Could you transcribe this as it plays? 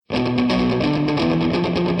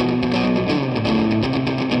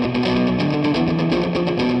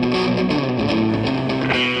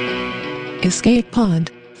Escape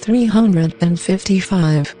Pod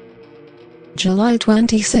 355. July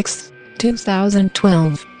 26,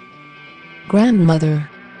 2012. Grandmother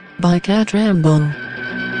by Cat Rambo.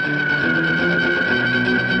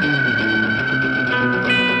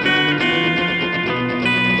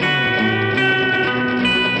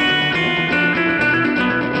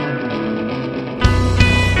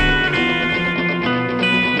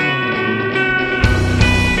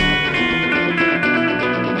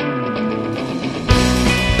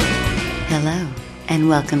 And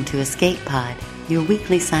welcome to Escape Pod, your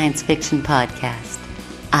weekly science fiction podcast.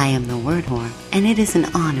 I am the Word Whore, and it is an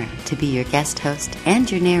honor to be your guest host and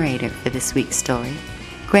your narrator for this week's story,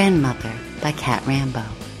 Grandmother by Cat Rambo.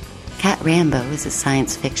 Cat Rambo is a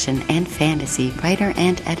science fiction and fantasy writer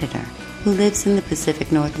and editor who lives in the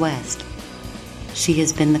Pacific Northwest. She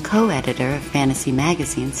has been the co-editor of Fantasy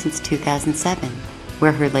Magazine since 2007,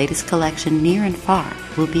 where her latest collection, Near and Far,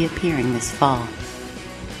 will be appearing this fall.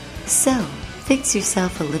 So, fix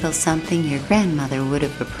yourself a little something your grandmother would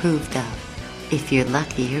have approved of. If you're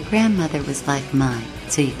lucky, your grandmother was like mine,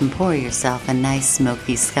 so you can pour yourself a nice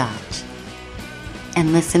smoky scotch.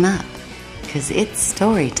 And listen up, 'cause it's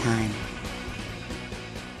story time.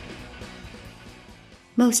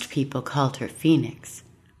 Most people called her Phoenix.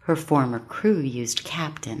 Her former crew used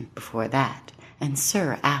Captain before that, and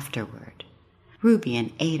Sir afterward. Ruby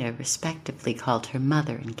and Ada respectively called her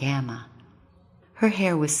Mother and Gamma. Her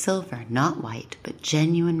hair was silver, not white, but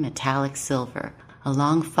genuine metallic silver, a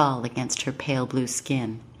long fall against her pale blue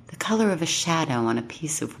skin, the color of a shadow on a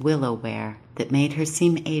piece of willow ware that made her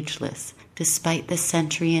seem ageless, despite the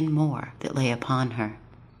century and more that lay upon her,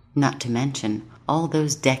 not to mention all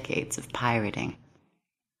those decades of pirating.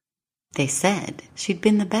 They said she'd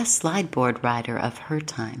been the best slideboard rider of her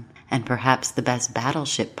time, and perhaps the best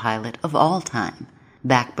battleship pilot of all time,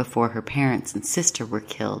 back before her parents and sister were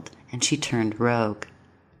killed and she turned rogue.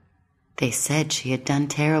 They said she had done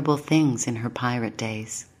terrible things in her pirate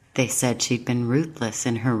days. They said she'd been ruthless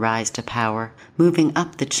in her rise to power, moving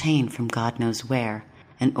up the chain from God knows where,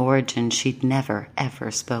 an origin she'd never,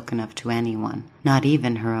 ever spoken of to anyone, not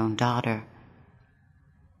even her own daughter.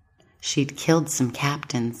 She'd killed some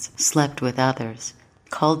captains, slept with others,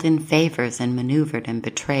 called in favors and maneuvered and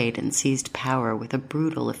betrayed and seized power with a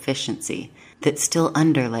brutal efficiency that still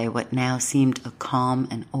underlay what now seemed a calm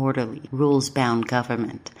and orderly, rules-bound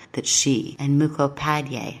government that she and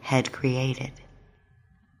Mukhopadhyay had created.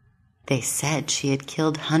 They said she had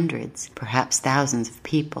killed hundreds, perhaps thousands of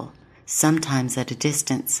people, sometimes at a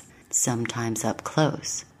distance, sometimes up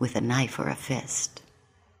close, with a knife or a fist.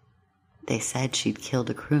 They said she'd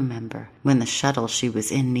killed a crew member when the shuttle she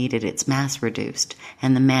was in needed its mass reduced,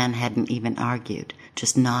 and the man hadn't even argued,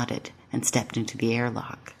 just nodded and stepped into the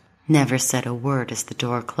airlock. Never said a word as the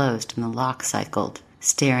door closed and the lock cycled,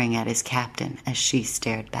 staring at his captain as she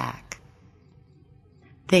stared back.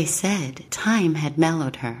 They said time had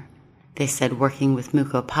mellowed her. They said working with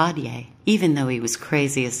Mukhopadhyay, even though he was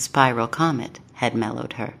crazy as a spiral comet, had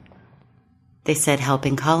mellowed her. They said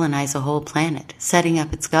helping colonize a whole planet, setting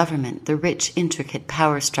up its government, the rich, intricate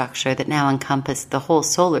power structure that now encompassed the whole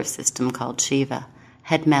solar system called Shiva,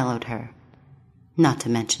 had mellowed her. Not to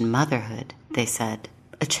mention motherhood, they said,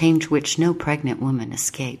 a change which no pregnant woman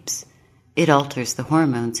escapes. It alters the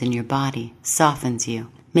hormones in your body, softens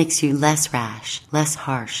you, makes you less rash, less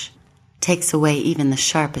harsh, takes away even the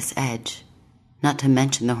sharpest edge, not to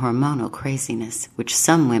mention the hormonal craziness, which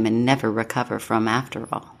some women never recover from after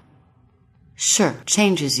all. Sure,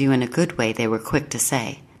 changes you in a good way, they were quick to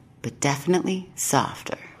say, but definitely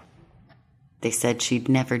softer. They said she'd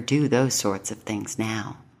never do those sorts of things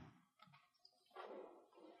now.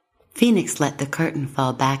 Phoenix let the curtain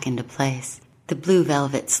fall back into place. The blue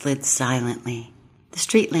velvet slid silently. The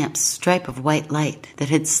street lamp's stripe of white light that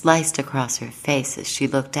had sliced across her face as she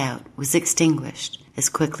looked out was extinguished as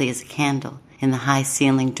quickly as a candle in the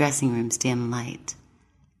high-ceiling dressing room's dim light.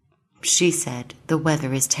 She said, "The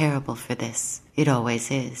weather is terrible for this. It always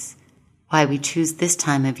is. Why we choose this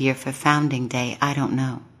time of year for Founding Day, I don't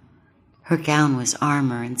know." Her gown was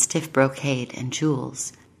armor and stiff brocade and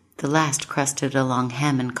jewels, the last crusted along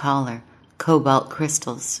hem and collar, cobalt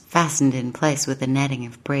crystals fastened in place with a netting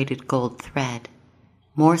of braided gold thread.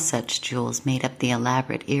 More such jewels made up the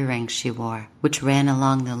elaborate earrings she wore, which ran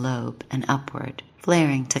along the lobe and upward,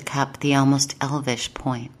 flaring to cup the almost elvish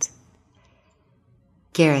point.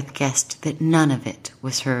 Gareth guessed that none of it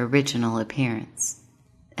was her original appearance.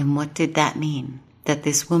 And what did that mean? That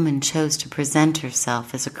this woman chose to present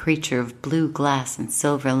herself as a creature of blue glass and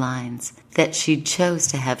silver lines, that she chose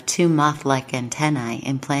to have two moth-like antennae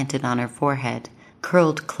implanted on her forehead,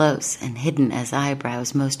 curled close and hidden as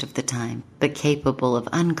eyebrows most of the time, but capable of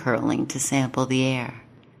uncurling to sample the air.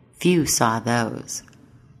 Few saw those.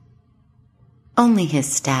 Only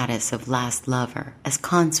his status of last lover, as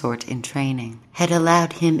consort in training, had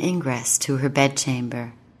allowed him ingress to her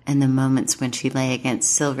bedchamber, and the moments when she lay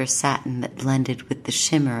against silver satin that blended with the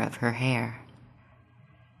shimmer of her hair.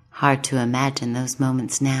 Hard to imagine those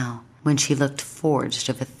moments now, when she looked forged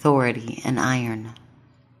of authority and iron.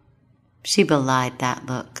 She belied that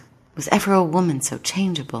look. Was ever a woman so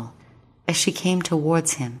changeable? As she came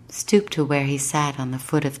towards him, stooped to where he sat on the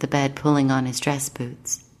foot of the bed pulling on his dress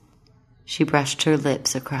boots. She brushed her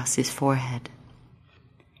lips across his forehead.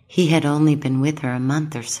 He had only been with her a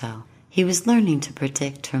month or so. He was learning to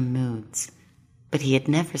predict her moods. But he had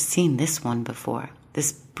never seen this one before,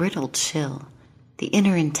 this brittle chill, the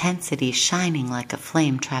inner intensity shining like a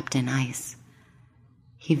flame trapped in ice.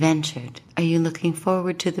 He ventured, "Are you looking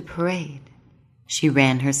forward to the parade?" She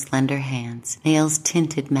ran her slender hands, nails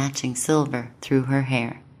tinted matching silver, through her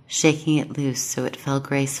hair, shaking it loose so it fell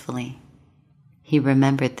gracefully. He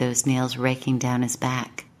remembered those nails raking down his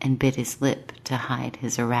back and bit his lip to hide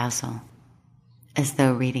his arousal. As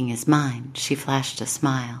though reading his mind, she flashed a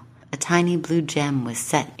smile. A tiny blue gem was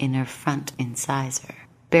set in her front incisor,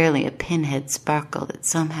 barely a pinhead sparkle that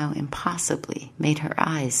somehow impossibly made her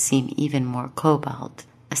eyes seem even more cobalt,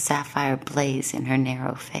 a sapphire blaze in her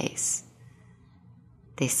narrow face.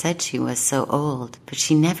 They said she was so old, but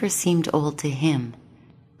she never seemed old to him.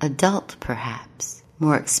 Adult, perhaps,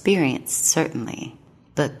 more experienced, certainly,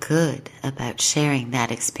 but good about sharing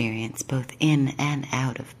that experience both in and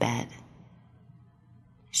out of bed.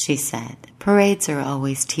 She said, "Parades are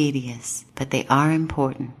always tedious, but they are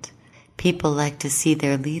important. People like to see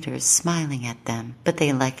their leaders smiling at them, but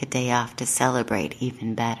they like a day off to celebrate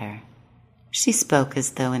even better." She spoke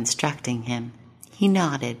as though instructing him. He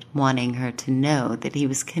nodded, wanting her to know that he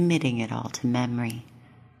was committing it all to memory.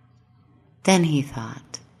 Then he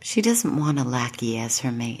thought, she doesn't want a lackey as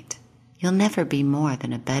her mate. You'll never be more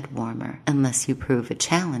than a bed warmer unless you prove a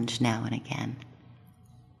challenge now and again.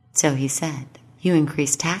 So he said, "You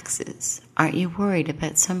increase taxes. Aren't you worried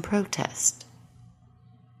about some protest?"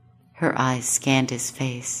 Her eyes scanned his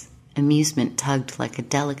face. Amusement tugged like a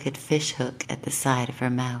delicate fish hook at the side of her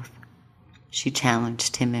mouth. She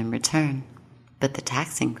challenged him in return. But the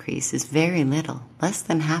tax increase is very little, less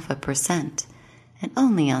than 0.5%, and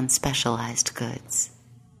only on specialized goods.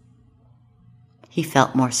 He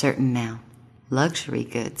felt more certain now. Luxury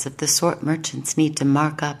goods of the sort merchants need to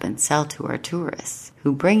mark up and sell to our tourists,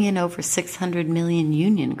 who bring in over 600 million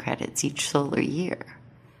union credits each solar year.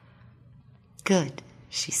 "Good,"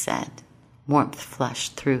 she said. Warmth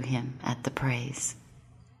flushed through him at the praise.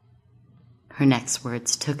 Her next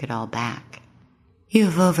words took it all back. "You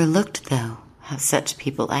have overlooked, though, how such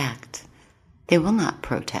people act. They will not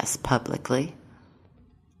protest publicly."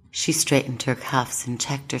 She straightened her cuffs and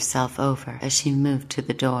checked herself over as she moved to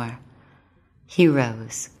the door. He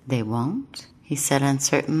rose. "They won't?" he said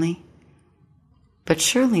uncertainly. "But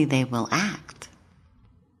surely they will act."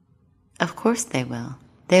 "Of course they will.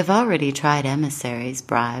 They have already tried emissaries,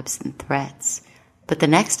 bribes, and threats, but the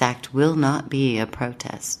next act will not be a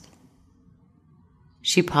protest."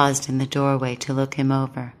 She paused in the doorway to look him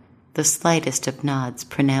over. The slightest of nods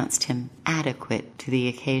pronounced him adequate to the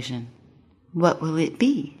occasion. "What will it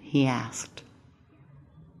be?" he asked.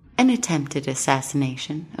 "An attempted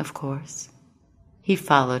assassination, of course." He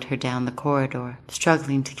followed her down the corridor,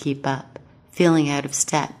 struggling to keep up, feeling out of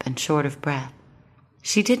step and short of breath.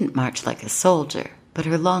 She didn't march like a soldier, but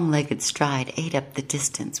her long-legged stride ate up the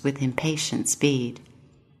distance with impatient speed.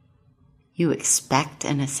 "You expect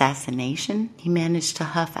an assassination?" he managed to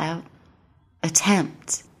huff out.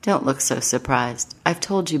 "Attempt. Don't look so surprised. I've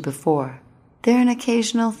told you before. They're an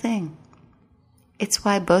occasional thing. It's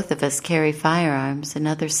why both of us carry firearms and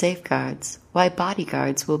other safeguards, why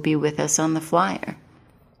bodyguards will be with us on the flyer.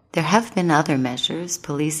 There have been other measures.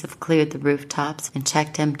 Police have cleared the rooftops and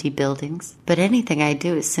checked empty buildings, but anything I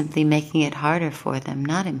do is simply making it harder for them,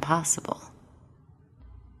 not impossible."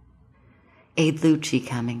 Aid Lucci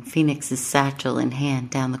coming, Phoenix's satchel in hand,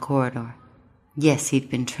 down the corridor. Yes, he'd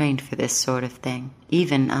been trained for this sort of thing,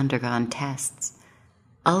 even undergone tests.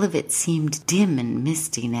 All of it seemed dim and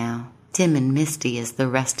misty now, dim and misty as the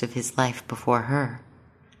rest of his life before her.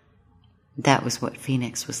 That was what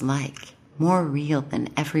Phoenix was like, more real than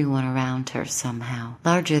everyone around her somehow,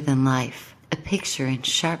 larger than life, a picture in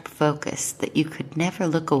sharp focus that you could never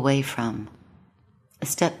look away from. A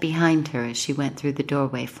step behind her as she went through the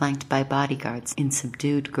doorway, flanked by bodyguards in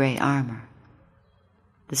subdued gray armor.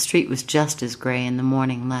 The street was just as gray in the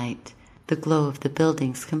morning light, the glow of the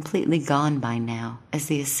buildings completely gone by now as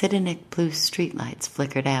the acidic blue streetlights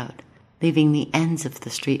flickered out, leaving the ends of the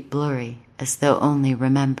street blurry as though only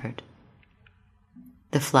remembered.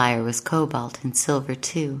 The flyer was cobalt and silver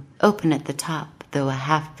too, open at the top, though a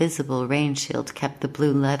half-visible rain shield kept the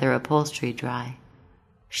blue leather upholstery dry.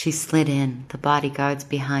 She slid in, the bodyguards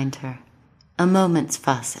behind her. A moment's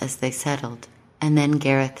fuss as they settled, and then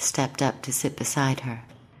Gareth stepped up to sit beside her.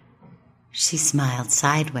 She smiled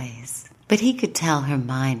sideways, but he could tell her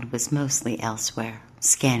mind was mostly elsewhere,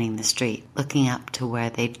 scanning the street, looking up to where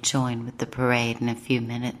they'd join with the parade in a few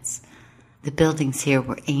minutes. The buildings here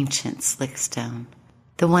were ancient slick stone.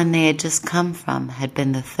 The one they had just come from had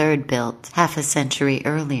been the third built half a century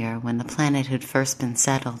earlier when the planet had first been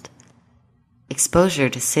settled. Exposure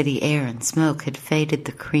to city air and smoke had faded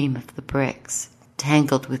the cream of the bricks,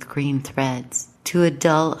 tangled with green threads, to a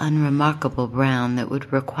dull, unremarkable brown that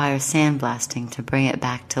would require sandblasting to bring it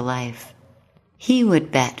back to life. He would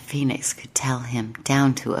bet Phoenix could tell him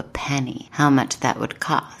down to a penny how much that would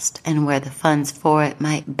cost and where the funds for it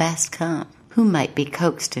might best come, who might be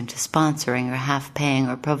coaxed into sponsoring or half-paying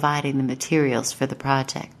or providing the materials for the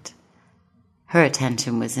project. Her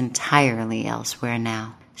attention was entirely elsewhere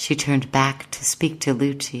now. She turned back to speak to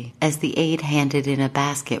Lucci as the aide handed in a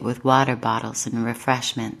basket with water bottles and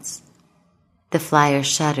refreshments. The flyer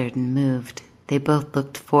shuddered and moved. They both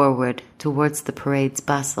looked forward towards the parade's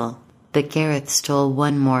bustle, but Gareth stole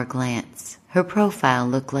one more glance. Her profile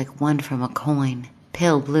looked like one from a coin,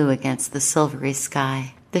 pale blue against the silvery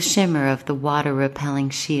sky, the shimmer of the water-repelling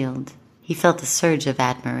shield. He felt a surge of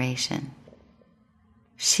admiration.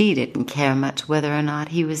 She didn't care much whether or not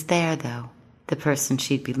he was there, though. The person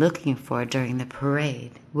she'd be looking for during the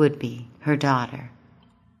parade would be her daughter.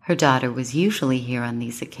 Her daughter was usually here on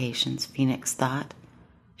these occasions, Phoenix thought.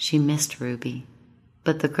 She missed Ruby.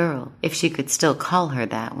 But the girl, if she could still call her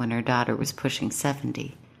that when her daughter was pushing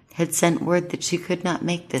 70, had sent word that she could not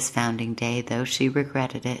make this founding day, though she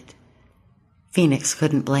regretted it. Phoenix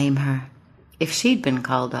couldn't blame her. If she'd been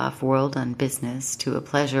called off-world on business to a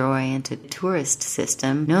pleasure-oriented tourist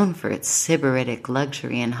system known for its sybaritic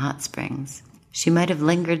luxury and hot springs, she might have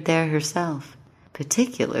lingered there herself,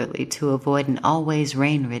 particularly to avoid an always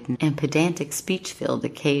rain-ridden and pedantic speech-filled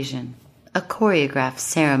occasion, a choreographed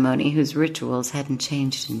ceremony whose rituals hadn't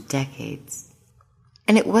changed in decades.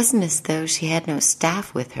 And it wasn't as though she had no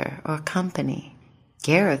staff with her or company.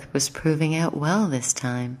 Gareth was proving out well this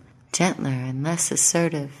time, gentler and less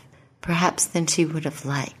assertive, perhaps than she would have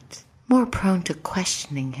liked, more prone to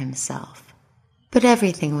questioning himself. But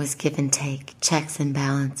everything was give and take, checks and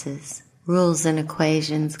balances. Rules and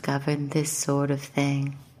equations governed this sort of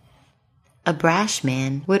thing. A brash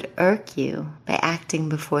man would irk you by acting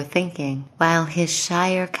before thinking, while his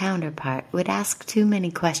shyer counterpart would ask too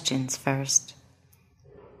many questions first.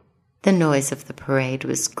 The noise of the parade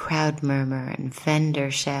was crowd murmur and vendor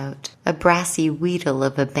shout, a brassy wheedle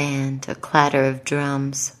of a band, a clatter of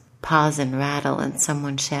drums, pause and rattle, and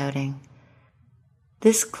someone shouting.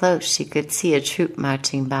 This close she could see a troop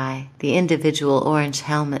marching by, the individual orange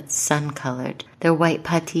helmets sun-colored, their white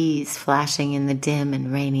puttees flashing in the dim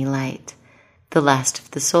and rainy light. The last of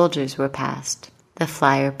the soldiers were past. The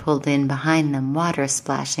flyer pulled in behind them, water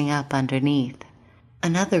splashing up underneath.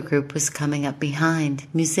 Another group was coming up behind,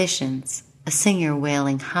 musicians, a singer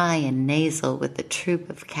wailing high and nasal with a troop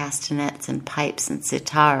of castanets and pipes and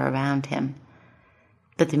sitar around him.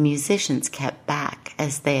 But the musicians kept back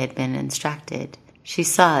as they had been instructed. She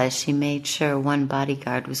saw as she made sure one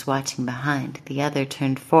bodyguard was watching behind, the other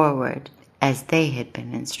turned forward, as they had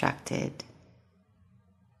been instructed.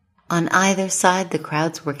 On either side, the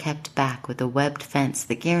crowds were kept back with a webbed fence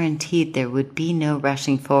that guaranteed there would be no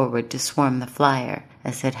rushing forward to swarm the flyer,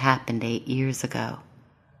 as had happened 8 years ago.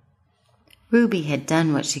 Ruby had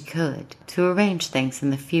done what she could to arrange things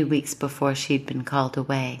in the few weeks before she'd been called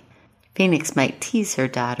away. Phoenix might tease her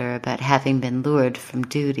daughter about having been lured from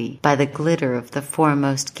duty by the glitter of the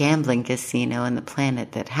foremost gambling casino on the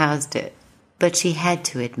planet that housed it, but she had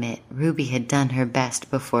to admit Ruby had done her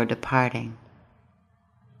best before departing.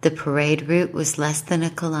 The parade route was less than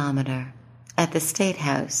 1 kilometer. At the State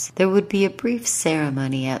House, there would be a brief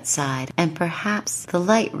ceremony outside, and perhaps the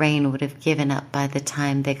light rain would have given up by the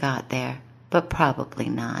time they got there, but probably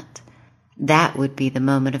not. That would be the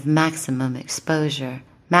moment of maximum exposure,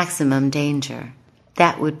 maximum danger.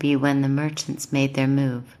 That would be when the merchants made their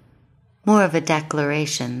move. More of a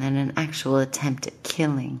declaration than an actual attempt at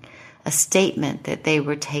killing, a statement that they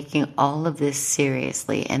were taking all of this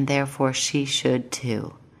seriously and therefore she should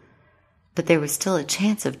too. But there was still a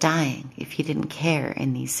chance of dying if you didn't care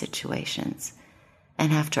in these situations.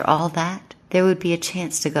 And after all that, there would be a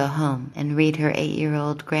chance to go home and read her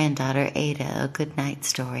 8-year-old granddaughter Ada a good-night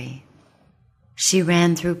story. She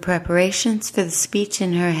ran through preparations for the speech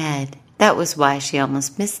in her head. That was why she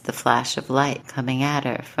almost missed the flash of light coming at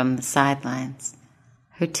her from the sidelines.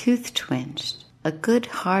 Her tooth twinged, a good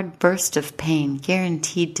hard burst of pain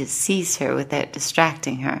guaranteed to seize her without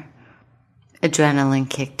distracting her. Adrenaline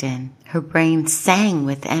kicked in. Her brain sang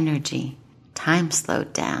with energy. Time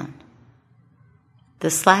slowed down. The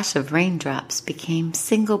slash of raindrops became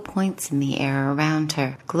single points in the air around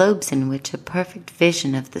her, globes in which a perfect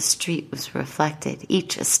vision of the street was reflected,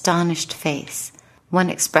 each astonished face, one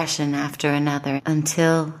expression after another,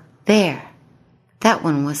 until, there! That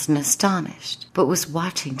one wasn't astonished, but was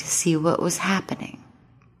watching to see what was happening.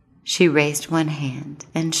 She raised one hand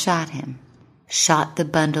and shot him, shot the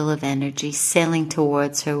bundle of energy sailing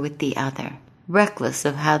towards her with the other, reckless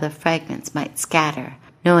of how the fragments might scatter,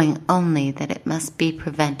 knowing only that it must be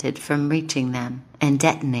prevented from reaching them and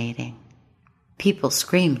detonating. People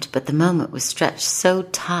screamed, but the moment was stretched so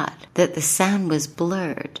taut that the sound was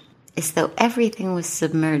blurred, as though everything was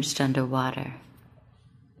submerged underwater.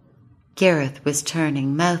 Gareth was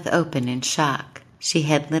turning, mouth open in shock. She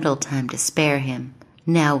had little time to spare him.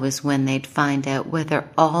 Now was when they'd find out whether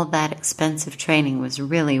all that expensive training was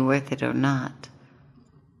really worth it or not.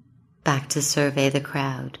 Back to survey the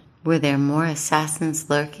crowd. Were there more assassins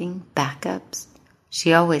lurking, backups?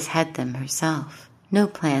 She always had them herself. No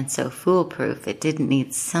plan so foolproof it didn't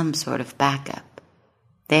need some sort of backup.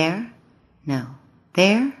 There? No.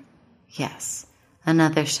 There? Yes.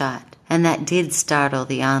 Another shot, and that did startle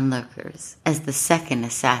the onlookers as the second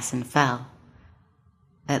assassin fell.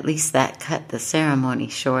 At least that cut the ceremony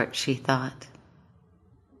short, she thought.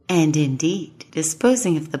 And indeed,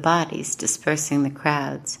 disposing of the bodies, dispersing the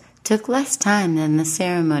crowds, took less time than the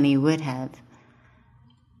ceremony would have.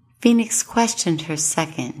 Phoenix questioned her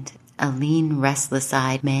second, a lean,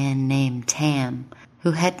 restless-eyed man named Tam,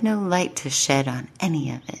 who had no light to shed on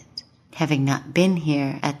any of it, having not been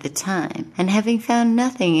here at the time and having found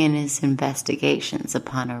nothing in his investigations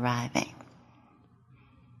upon arriving.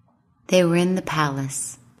 They were in the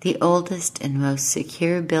palace, the oldest and most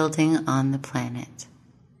secure building on the planet.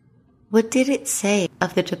 What did it say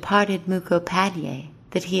of the departed Mukhopadhyay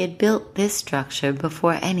that he had built this structure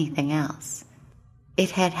before anything else?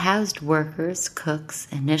 It had housed workers, cooks,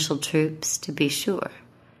 initial troops, to be sure.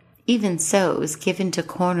 Even so, it was given to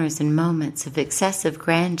corners and moments of excessive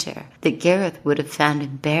grandeur that Gareth would have found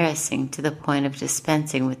embarrassing to the point of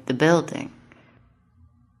dispensing with the building.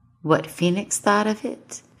 What Phoenix thought of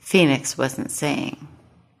it, Phoenix wasn't saying.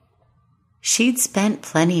 She'd spent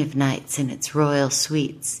plenty of nights in its royal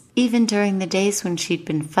suites, even during the days when she'd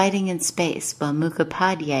been fighting in space while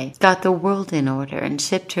Mukhopadhyay got the world in order and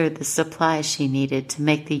shipped her the supplies she needed to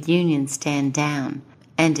make the Union stand down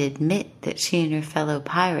and admit that she and her fellow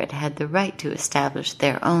pirate had the right to establish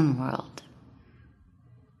their own world.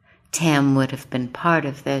 Tam would have been part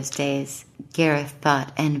of those days, Gareth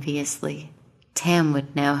thought enviously. Tam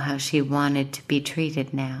would know how she wanted to be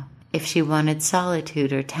treated now, if she wanted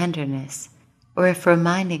solitude or tenderness, or if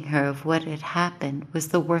reminding her of what had happened was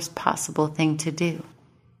the worst possible thing to do.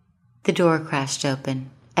 The door crashed open.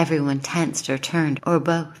 Everyone tensed or turned, or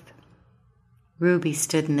both. Ruby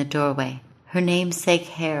stood in the doorway, her namesake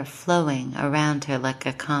hair flowing around her like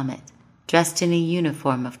a comet, dressed in a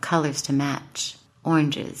uniform of colors to match,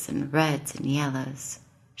 oranges and reds and yellows.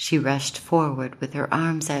 She rushed forward with her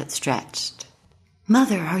arms outstretched.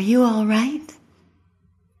 "Mother, are you all right?"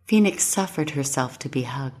 Phoenix suffered herself to be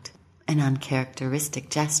hugged, an uncharacteristic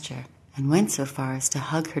gesture, and went so far as to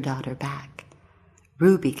hug her daughter back.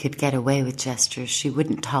 Ruby could get away with gestures she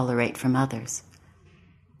wouldn't tolerate from others.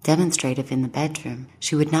 Demonstrative in the bedroom,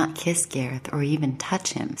 she would not kiss Gareth or even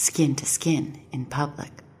touch him skin to skin in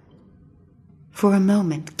public. For a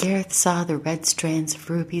moment, Gareth saw the red strands of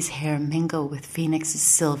Ruby's hair mingle with Phoenix's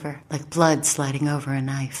silver, like blood sliding over a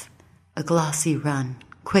knife. A glossy run,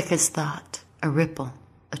 quick as thought, a ripple,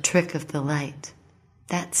 a trick of the light.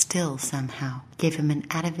 That still, somehow, gave him an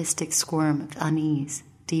atavistic squirm of unease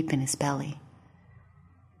deep in his belly.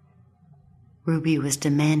 Ruby was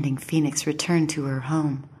demanding Phoenix return to her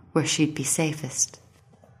home, where she'd be safest.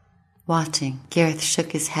 Watching, Gareth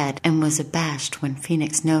shook his head and was abashed when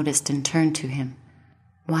Phoenix noticed and turned to him.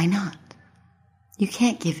 "Why not? You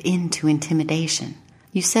can't give in to intimidation.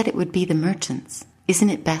 You said it would be the merchants. Isn't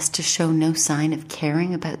it best to show no sign of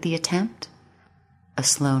caring about the attempt?" A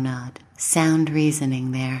slow nod. Sound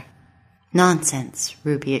reasoning there. "Nonsense,"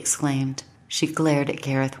 Ruby exclaimed. She glared at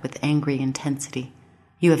Gareth with angry intensity.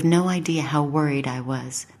 "You have no idea how worried I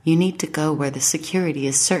was. You need to go where the security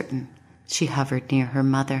is certain." She hovered near her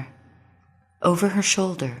mother. Over her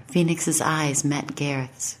shoulder, Phoenix's eyes met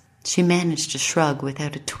Gareth's. She managed to shrug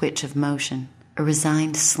without a twitch of motion, a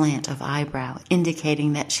resigned slant of eyebrow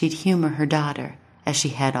indicating that she'd humor her daughter, as she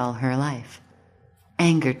had all her life.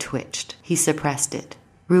 Anger twitched. He suppressed it.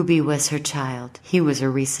 Ruby was her child. He was a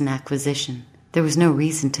recent acquisition. There was no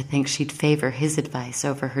reason to think she'd favor his advice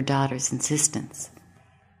over her daughter's insistence.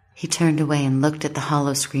 He turned away and looked at the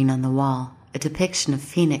holoscreen on the wall, a depiction of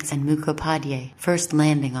Phoenix and Mukhopadhyay first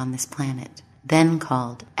landing on this planet, then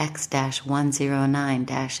called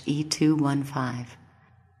X-109-E215.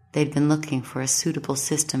 They'd been looking for a suitable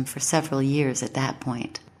system for several years at that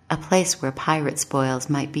point, a place where pirate spoils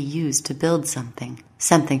might be used to build something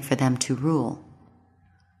for them to rule.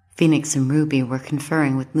 Phoenix and Ruby were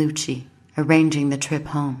conferring with Lucci, arranging the trip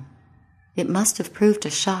home. It must have proved a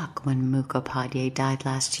shock when Mukhopadhyay died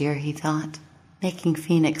last year, he thought, making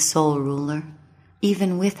Phoenix sole ruler.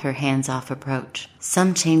 Even with her hands-off approach,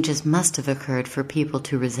 some changes must have occurred for people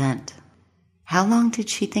to resent. How long did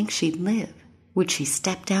she think she'd live? Would she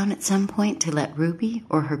step down at some point to let Ruby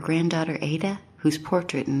or her granddaughter Ada, whose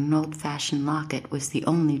portrait in an old-fashioned locket was the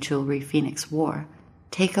only jewelry Phoenix wore,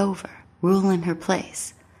 take over, rule in her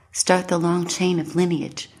place, start the long chain of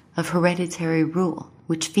lineage, of hereditary rule,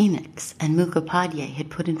 which Phoenix and Mukhopadhyay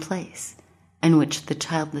had put in place, and which the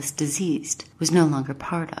childless diseased was no longer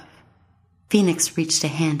part of? Phoenix reached a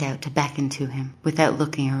hand out to beckon to him without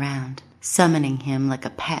looking around, summoning him like a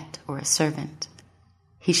pet or a servant.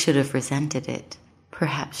 He should have resented it.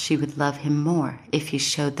 Perhaps she would love him more if he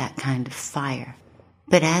showed that kind of fire.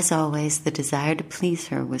 But as always, the desire to please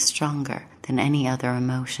her was stronger than any other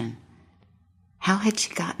emotion. How had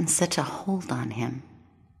she gotten such a hold on him?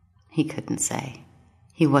 He couldn't say.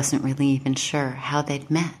 He wasn't really even sure how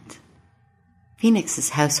they'd met. Phoenix's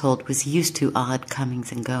household was used to odd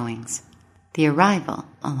comings and goings. The arrival,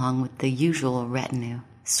 along with the usual retinue,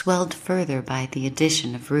 swelled further by the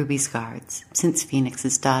addition of Ruby's guards, since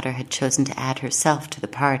Phoenix's daughter had chosen to add herself to the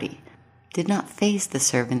party, did not faze the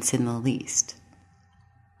servants in the least.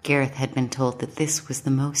 Gareth had been told that this was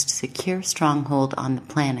the most secure stronghold on the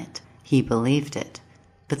planet. He believed it,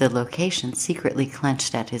 but the location secretly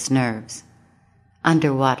clenched at his nerves.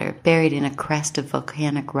 Underwater, buried in a crest of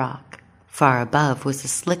volcanic rock, far above was a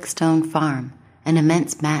slick stone farm, an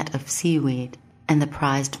immense mat of seaweed, and the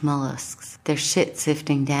prized mollusks, their shit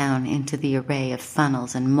sifting down into the array of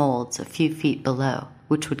funnels and molds a few feet below,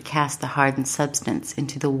 which would cast the hardened substance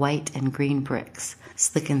into the white and green bricks,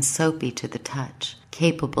 slick and soapy to the touch,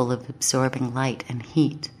 capable of absorbing light and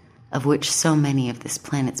heat, of which so many of this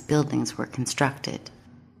planet's buildings were constructed.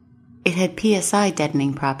 It had PSI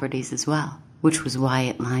deadening properties as well, which was why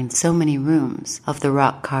it lined so many rooms of the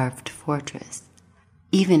rock-carved fortress.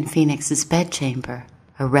 Even Phoenix's bedchamber,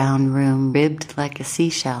 a round room ribbed like a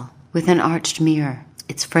seashell, with an arched mirror,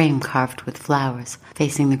 its frame carved with flowers,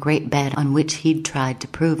 facing the great bed on which he'd tried to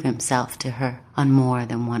prove himself to her on more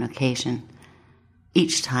than one occasion,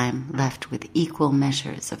 each time left with equal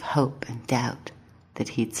measures of hope and doubt that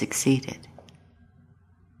he'd succeeded.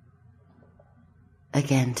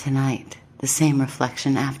 Again tonight, the same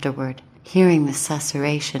reflection afterward, hearing the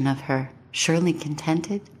susurration of her surely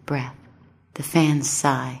contented breath, the fan's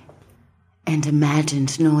sigh, and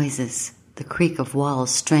imagined noises, the creak of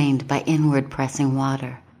walls strained by inward-pressing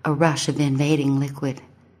water, a rush of invading liquid.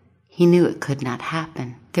 He knew it could not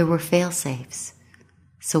happen. There were fail-safes.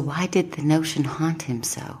 So why did the notion haunt him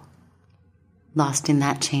so? Lost in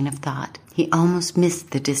that chain of thought, he almost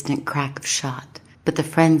missed the distant crack of shot, but the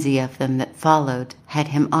frenzy of them that followed had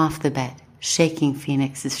him off the bed, shaking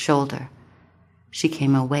Phoenix's shoulder. She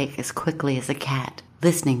came awake as quickly as a cat,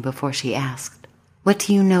 listening before she asked, "What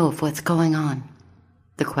do you know of what's going on?"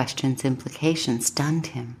 The question's implication stunned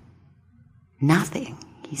him. "Nothing,"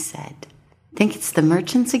 he said. "Think it's the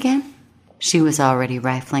merchants again?" She was already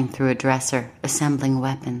rifling through a dresser, assembling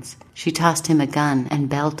weapons. She tossed him a gun and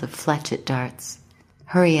belt of fletchet darts.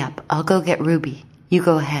 "Hurry up, I'll go get Ruby. You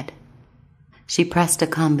go ahead." She pressed a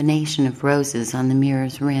combination of roses on the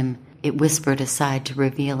mirror's rim. It whispered aside to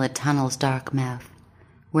reveal a tunnel's dark mouth.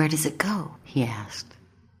 "Where does it go?" he asked.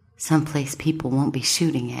 "Someplace people won't be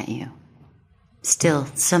shooting at you." Still,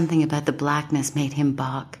 something about the blackness made him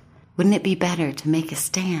balk. Wouldn't it be better to make a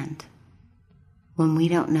stand? When we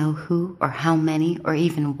don't know who or how many or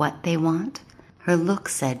even what they want? Her look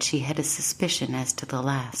said she had a suspicion as to the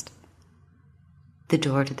last. The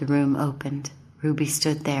door to the room opened. Ruby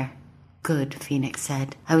stood there. "Good," Phoenix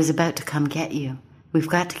said. "I was about to come get you. We've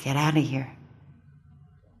got to get out of here."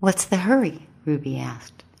 "What's the hurry?" Ruby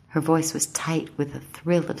asked. Her voice was tight with a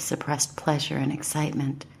thrill of suppressed pleasure and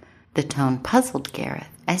excitement. The tone puzzled Gareth,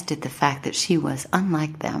 as did the fact that she was,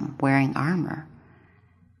 unlike them, wearing armor.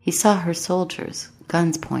 He saw her soldiers,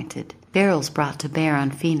 guns pointed, barrels brought to bear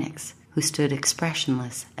on Phoenix, who stood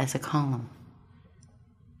expressionless as a column.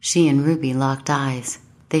 She and Ruby locked eyes.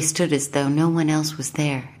 They stood as though no one else was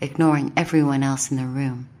there, ignoring everyone else in the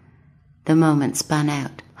room. The moment spun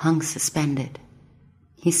out, hung suspended.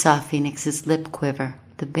 He saw Phoenix's lip quiver,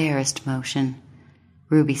 the barest motion.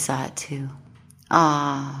 Ruby saw it too.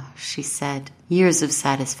 "Ah," she said, years of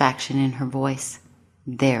satisfaction in her voice.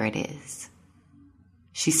 "There it is."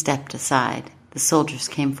 She stepped aside. The soldiers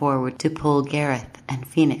came forward to pull Gareth and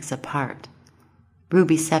Phoenix apart.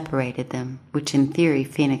 Ruby separated them, which in theory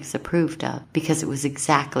Phoenix approved of, because it was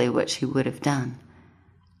exactly what she would have done.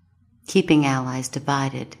 Keeping allies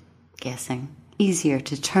divided, guessing. Easier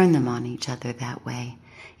to turn them on each other that way.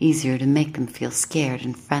 Easier to make them feel scared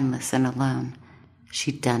and friendless and alone.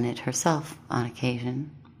 She'd done it herself on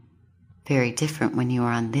occasion. Very different when you were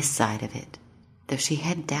on this side of it, though she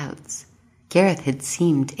had doubts. Gareth had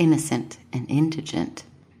seemed innocent and indigent,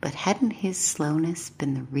 but hadn't his slowness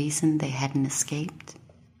been the reason they hadn't escaped?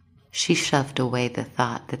 She shoved away the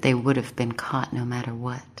thought that they would have been caught no matter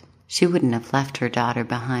what. She wouldn't have left her daughter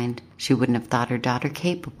behind. She wouldn't have thought her daughter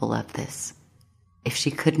capable of this. If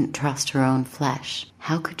she couldn't trust her own flesh,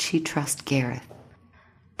 how could she trust Gareth?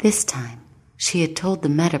 This time, she had told the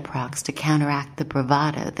Metaprocs to counteract the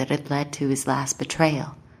bravado that had led to his last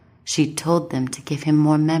betrayal. She'd told them to give him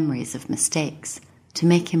more memories of mistakes, to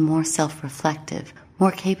make him more self-reflective,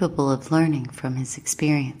 more capable of learning from his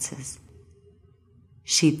experiences.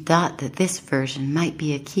 She'd thought that this version might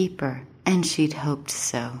be a keeper, and she'd hoped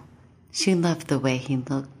so. She loved the way he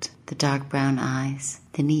looked, the dark brown eyes,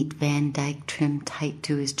 the neat Van Dyke trim tight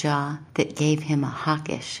to his jaw that gave him a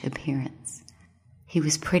hawkish appearance. He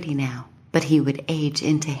was pretty now, but he would age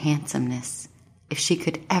into handsomeness if she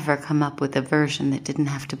could ever come up with a version that didn't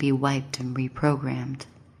have to be wiped and reprogrammed.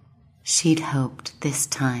 She'd hoped this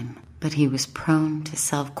time, but he was prone to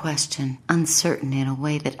self-question, uncertain in a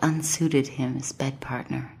way that unsuited him as bed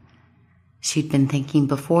partner. She'd been thinking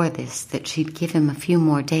before this that she'd give him a few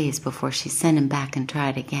more days before she sent him back and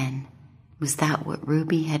tried again. Was that what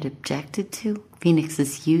Ruby had objected to?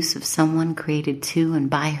 Phoenix's use of someone created to and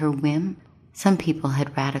by her whim? Some people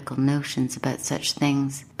had radical notions about such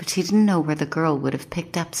things, but she didn't know where the girl would have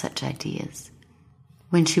picked up such ideas.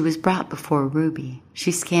 When she was brought before Ruby,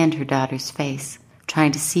 she scanned her daughter's face,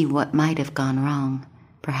 trying to see what might have gone wrong.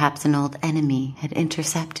 Perhaps an old enemy had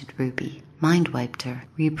intercepted Ruby, mind-wiped her,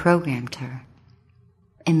 reprogrammed her.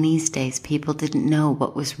 In these days, people didn't know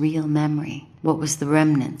what was real memory, what was the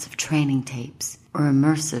remnants of training tapes, or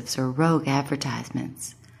immersives or rogue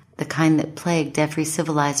advertisements, the kind that plagued every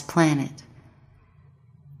civilized planet.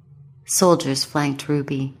 Soldiers flanked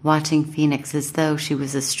Ruby, watching Phoenix as though she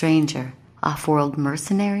was a stranger. Off-world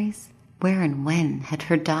mercenaries? Where and when had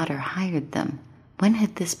her daughter hired them? When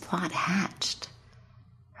had this plot hatched?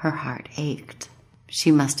 Her heart ached.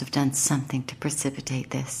 She must have done something to precipitate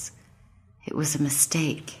this. It was a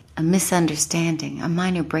mistake, a misunderstanding, a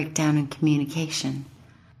minor breakdown in communication.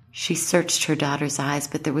 She searched her daughter's eyes,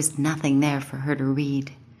 but there was nothing there for her to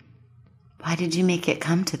read. "Why did you make it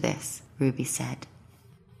come to this?" Ruby said.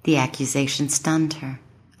 The accusation stunned her.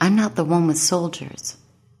 "I'm not the one with soldiers."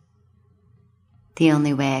 "The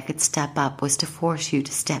only way I could step up was to force you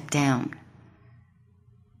to step down."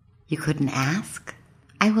 "You couldn't ask?"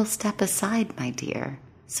 "I will step aside, my dear.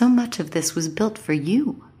 So much of this was built for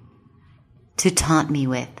you." "To taunt me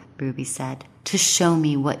with," Ruby said, "to show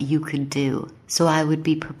me what you could do, so I would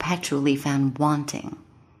be perpetually found wanting."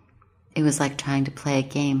 It was like trying to play a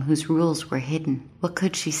game whose rules were hidden. What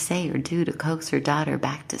could she say or do to coax her daughter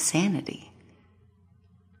back to sanity?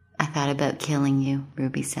 "I thought about killing you,"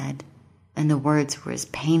 Ruby said, and the words were as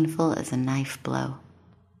painful as a knife blow.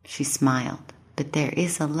 She smiled. "But there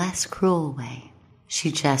is a less cruel way."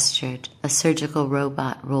 She gestured. A surgical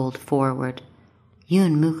robot rolled forward. "You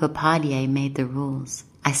and Mukhopadhyay made the rules.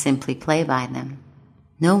 I simply play by them.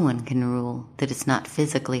 No one can rule that is not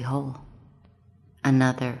physically whole."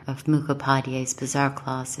 Another of Mukhopadhyay's bizarre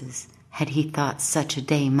clauses, had he thought such a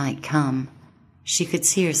day might come. She could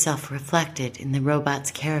see herself reflected in the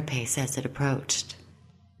robot's carapace as it approached.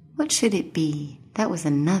 What should it be? That was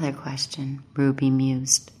another question, Ruby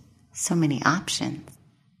mused. So many options.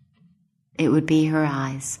 It would be her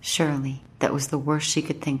eyes, surely. That was the worst she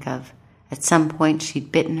could think of. At some point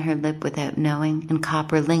she'd bitten her lip without knowing, and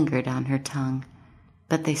copper lingered on her tongue.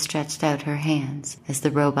 But they stretched out her hands as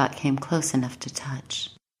the robot came close enough to touch.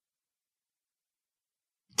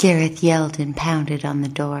 Gareth yelled and pounded on the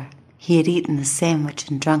door. He had eaten the sandwich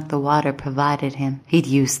and drunk the water provided him. He'd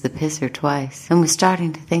used the pisser twice, and was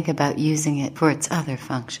starting to think about using it for its other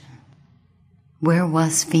function. Where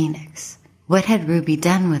was Phoenix? What had Ruby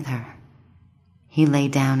done with her? He lay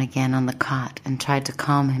down again on the cot and tried to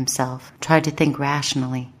calm himself, tried to think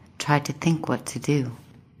rationally, tried to think what to do.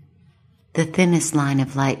 The thinnest line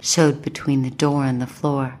of light showed between the door and the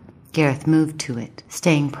floor. Gareth moved to it,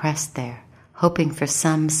 staying pressed there, hoping for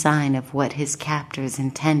some sign of what his captors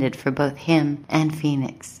intended for both him and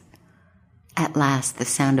Phoenix. At last the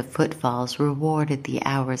sound of footfalls rewarded the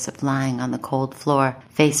hours of lying on the cold floor,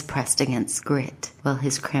 face pressed against grit, while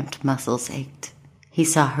his cramped muscles ached. He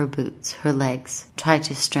saw her boots, her legs, tried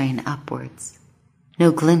to strain upwards.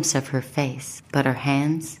 No glimpse of her face, but her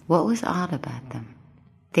hands, what was odd about them?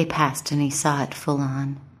 They passed and he saw it full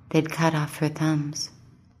on. They'd cut off her thumbs.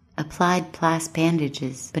 Applied plast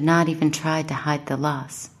bandages, but not even tried to hide the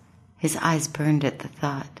loss. His eyes burned at the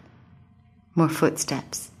thought. More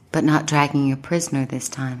footsteps, but not dragging a prisoner this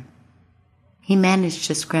time. He managed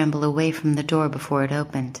to scramble away from the door before it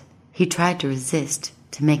opened. He tried to resist,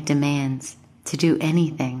 to make demands, to do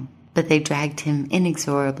anything, but they dragged him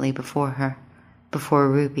inexorably before her, before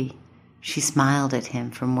Ruby. She smiled at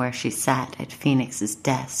him from where she sat at Phoenix's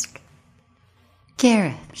desk.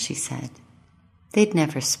 "Gareth," she said. They'd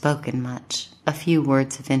never spoken much, a few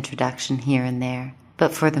words of introduction here and there,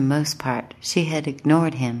 but for the most part she had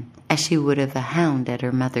ignored him as she would have a hound at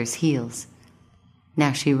her mother's heels.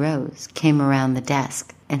 Now she rose, came around the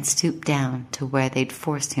desk, and stooped down to where they'd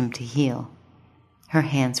forced him to heel. Her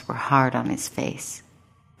hands were hard on his face.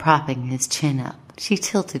 Propping his chin up, she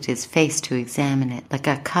tilted his face to examine it like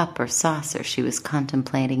a cup or saucer she was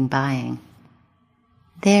contemplating buying.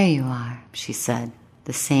 "There you are," she said.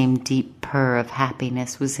 The same deep purr of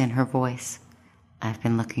happiness was in her voice. "I've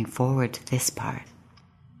been looking forward to this part."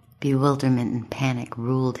 Bewilderment and panic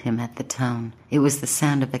ruled him at the tone. It was the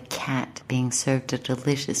sound of a cat being served a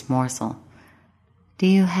delicious morsel. "Do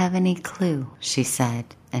you have any clue?" she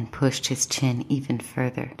said, and pushed his chin even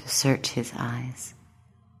further to search his eyes.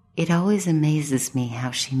 "It always amazes me how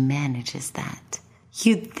she manages that.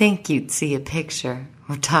 You'd think you'd see a picture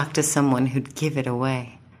or talk to someone who'd give it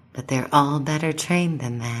away, but they're all better trained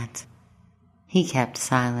than that." He kept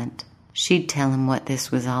silent. She'd tell him what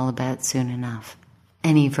this was all about soon enough.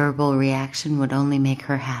 Any verbal reaction would only make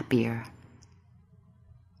her happier.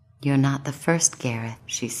 "You're not the first, Gareth,"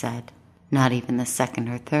 she said. "Not even the second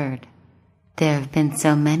or third. There have been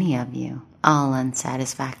so many of you, all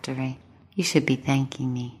unsatisfactory. You should be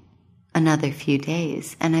thanking me. Another few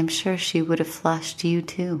days, and I'm sure she would have flushed you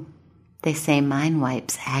too. They say mind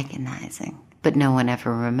wipe's agonizing, but no one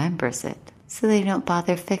ever remembers it, so they don't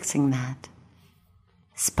bother fixing that."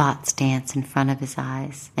 Spots danced in front of his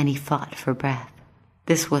eyes, and he fought for breath.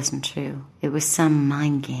 This wasn't true. It was some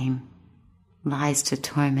mind game. Lies to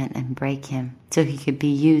torment and break him, so he could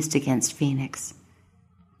be used against Phoenix.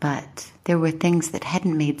 But there were things that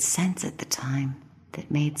hadn't made sense at the time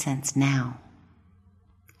that made sense now.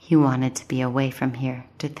 He wanted to be away from here,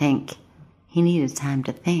 to think. He needed time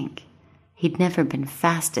to think. He'd never been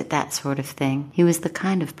fast at that sort of thing. He was the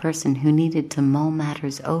kind of person who needed to mull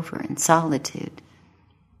matters over in solitude.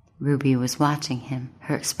 Ruby was watching him,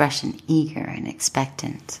 her expression eager and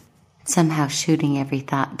expectant, somehow shooting every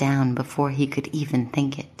thought down before he could even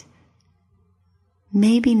think it.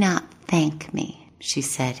 "Maybe not thank me," she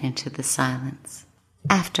said into the silence.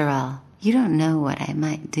 "After all, you don't know what I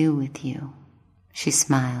might do with you." She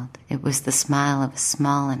smiled. It was the smile of a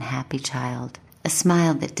small and happy child, a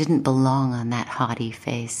smile that didn't belong on that haughty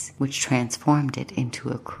face, which transformed it into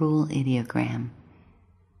a cruel ideogram.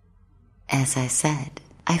 "As I said,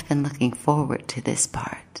 I've been looking forward to this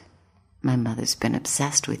part. My mother's been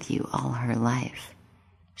obsessed with you all her life."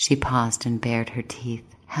 She paused and bared her teeth.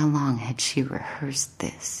 How long had she rehearsed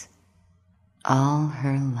this? "All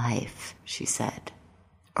her life," she said.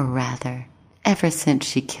 "Or rather, ever since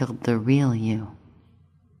she killed the real you."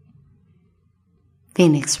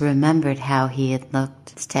 Phoenix remembered how he had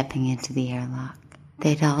looked stepping into the airlock.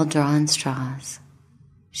 They'd all drawn straws.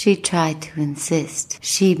 She tried to insist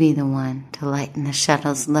she be the one to lighten the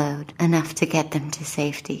shuttle's load enough to get them to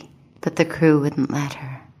safety, but the crew wouldn't let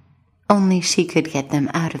her. Only she could get them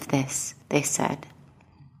out of this, they said.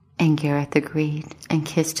 And Gareth agreed and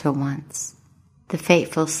kissed her once, the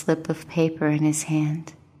fateful slip of paper in his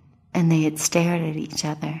hand, and they had stared at each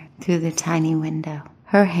other through the tiny window.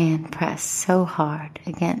 Her hand pressed so hard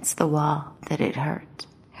against the wall that it hurt,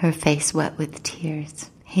 her face wet with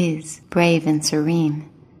tears, his brave and serene.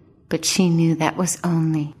 But she knew that was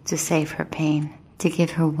only to save her pain, to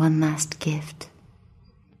give her one last gift.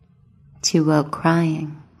 She woke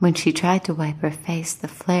crying. When she tried to wipe her face, the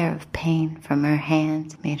flare of pain from her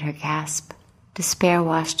hand made her gasp. Despair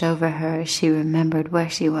washed over her as she remembered where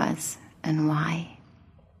she was and why.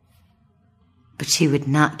 But she would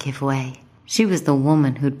not give way. She was the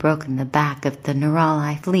woman who'd broken the back of the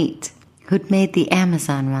Nurali fleet, who'd made the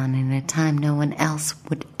Amazon run in a time no one else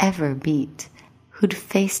would ever beat, who'd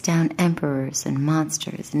faced down emperors and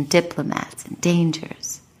monsters and diplomats and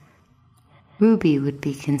dangers. Ruby would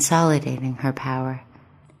be consolidating her power.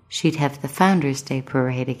 She'd have the Founders' Day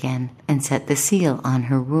parade again and set the seal on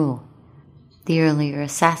her rule. The earlier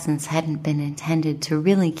assassins hadn't been intended to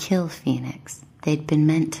really kill Phoenix. They'd been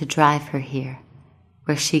meant to drive her here,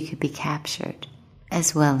 where she could be captured,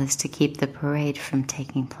 as well as to keep the parade from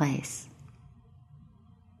taking place.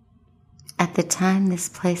 At the time this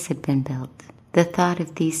place had been built, the thought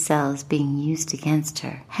of these cells being used against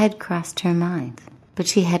her had crossed her mind, but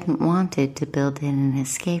she hadn't wanted to build in an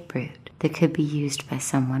escape route that could be used by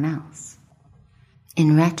someone else.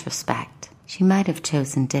 In retrospect, she might have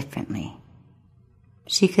chosen differently.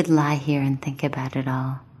 She could lie here and think about it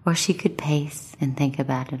all, or she could pace and think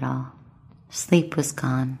about it all. Sleep was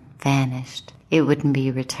gone, vanished. It wouldn't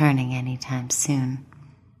be returning anytime soon.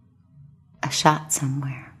 A shot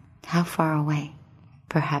somewhere. How far away?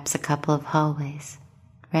 Perhaps a couple of hallways.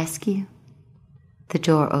 Rescue? The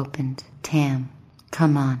door opened. Tam.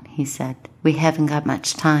 Come on, he said. We haven't got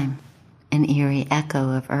much time. An eerie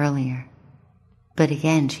echo of earlier. But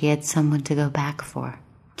again, she had someone to go back for.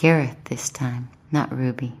 Gareth this time, not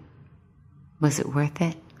Ruby. Was it worth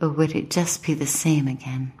it, or would it just be the same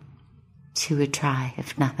again? She would try,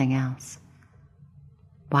 if nothing else.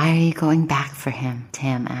 Why are you going back for him?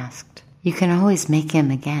 Tam asked. You can always make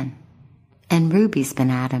him again. And Ruby's been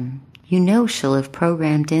at him. You know she'll have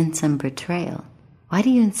programmed in some betrayal. Why do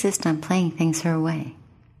you insist on playing things her way?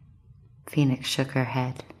 Phoenix shook her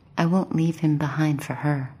head. I won't leave him behind for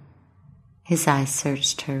her. His eyes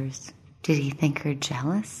searched hers. Did he think her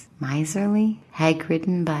jealous, miserly,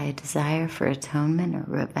 hag-ridden by a desire for atonement or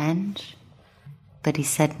revenge? But he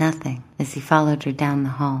said nothing as he followed her down the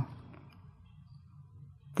hall.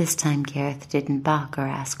 This time Gareth didn't balk or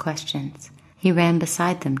ask questions. He ran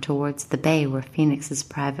beside them towards the bay where Phoenix's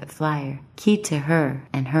private flyer, keyed to her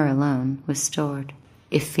and her alone, was stored.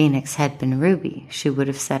 If Phoenix had been Ruby, she would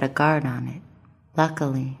have set a guard on it.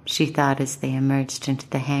 Luckily, she thought as they emerged into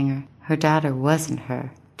the hangar, her daughter wasn't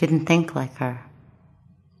her, didn't think like her.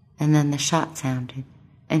 And then the shot sounded,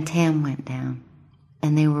 and Tam went down,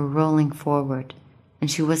 and they were rolling forward,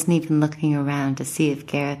 and she wasn't even looking around to see if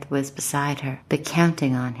Gareth was beside her, but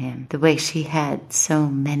counting on him, the way she had so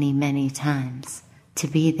many, many times, to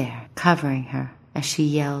be there, covering her, as she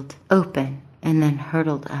yelled, "Open!" and then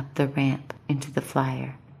hurtled up the ramp into the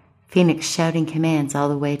flyer. Phoenix shouting commands all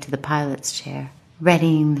the way to the pilot's chair,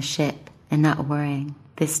 readying the ship, and not worrying,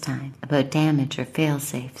 this time, about damage or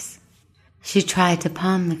fail-safes. She tried to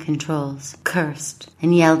palm the controls, cursed,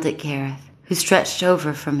 and yelled at Gareth, who stretched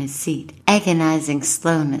over from his seat, agonizing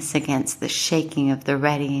slowness against the shaking of the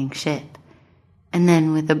readying ship. And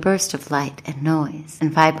then, with a burst of light and noise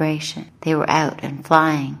and vibration, they were out and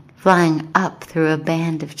flying up through a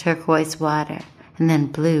band of turquoise water, and then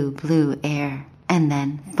blue, blue air, and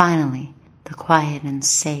then, finally, the quiet and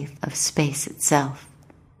safe of space itself.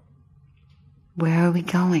 Where are we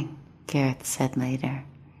going? Gareth said later.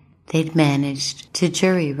 They'd managed to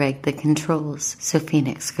jury-rig the controls so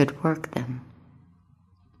Phoenix could work them.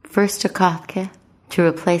 First a Kafka to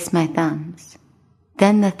replace my thumbs,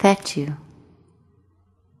 then the Thetchu.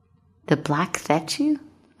 The Black Thetchu?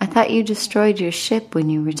 I thought you destroyed your ship when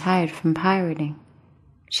you retired from pirating.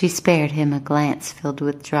 She spared him a glance filled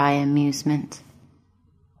with dry amusement.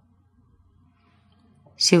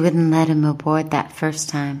 She wouldn't let him aboard that first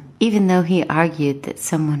time, even though he argued that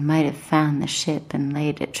someone might have found the ship and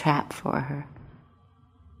laid a trap for her.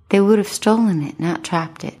 They would have stolen it, not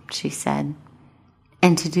trapped it, she said.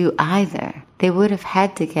 And to do either, they would have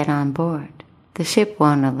had to get on board. The ship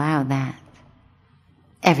won't allow that.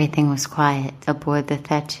 Everything was quiet aboard the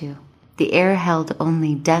Thetchu. The air held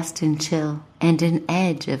only dust and chill, and an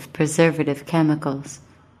edge of preservative chemicals.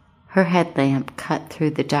 Her headlamp cut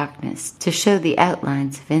through the darkness to show the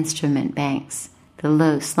outlines of instrument banks, the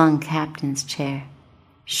low-slung captain's chair.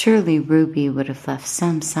 Surely Ruby would have left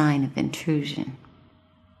some sign of intrusion.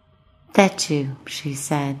 Thetchu, she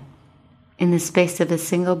said. In the space of a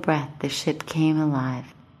single breath, the ship came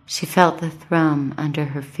alive. She felt the thrum under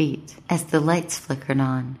her feet as the lights flickered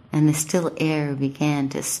on, and the still air began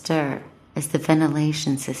to stir as the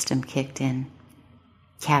ventilation system kicked in.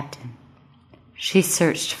 Captain. She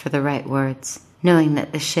searched for the right words, knowing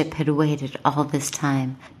that the ship had waited all this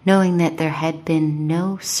time, knowing that there had been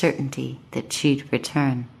no certainty that she'd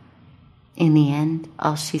return. In the end,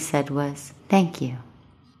 all she said was, "Thank you,"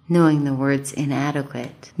 knowing the words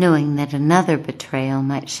inadequate, knowing that another betrayal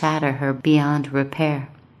might shatter her beyond repair.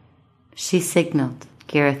 She signaled,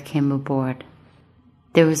 Gareth came aboard.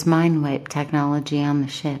 There was mind wipe technology on the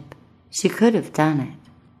ship. She could have done it.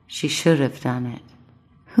 She should have done it.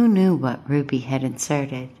 Who knew what Ruby had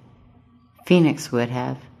inserted? Phoenix would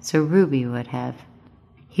have, so Ruby would have.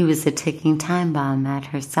 He was a ticking time bomb at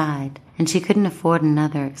her side, and she couldn't afford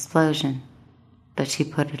another explosion. But she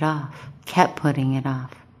put it off, kept putting it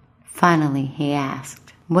off. Finally, he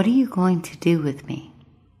asked, "What are you going to do with me?"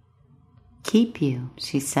 "Keep you,"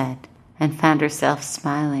 she said, and found herself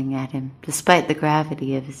smiling at him, despite the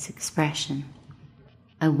gravity of his expression.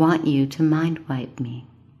 "I want you to mind wipe me."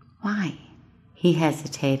 "Why?" He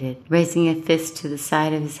hesitated, raising a fist to the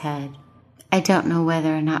side of his head. "I don't know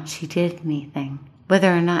whether or not she did anything,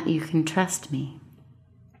 whether or not you can trust me."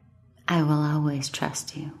 "I will always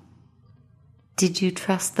trust you." "Did you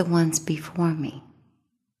trust the ones before me?"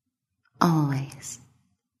 "Always."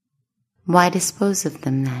 "Why dispose of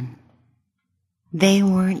them then?" "They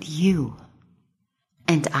weren't you."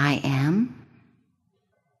 "And I am?"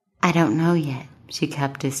 "I don't know yet." She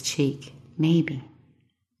cupped his cheek. "Maybe."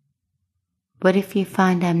 "What if you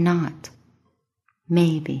find I'm not?"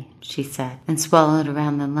 "Maybe," she said, and swallowed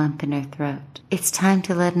around the lump in her throat. "It's time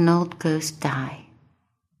to let an old ghost die."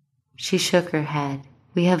 She shook her head.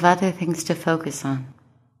 "We have other things to focus on."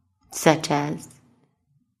 "Such as?"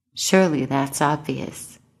 "Surely that's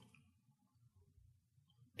obvious."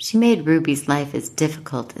 She made Ruby's life as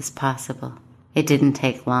difficult as possible. It didn't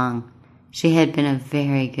take long. She had been a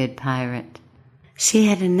very good pirate. She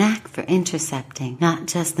had a knack for intercepting not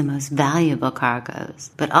just the most valuable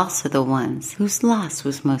cargoes, but also the ones whose loss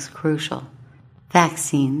was most crucial.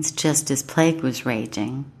 Vaccines just as plague was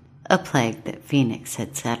raging, a plague that Phoenix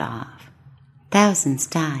had set off. Thousands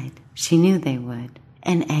died, she knew they would.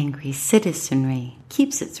 An angry citizenry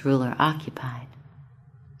keeps its ruler occupied.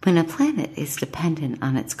 When a planet is dependent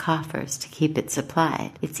on its coffers to keep it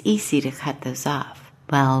supplied, it's easy to cut those off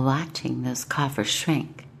while watching those coffers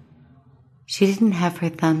shrink. She didn't have her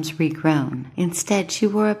thumbs regrown. Instead, she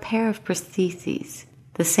wore a pair of prostheses,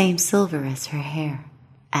 the same silver as her hair.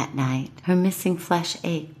 At night, her missing flesh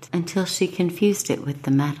ached until she confused it with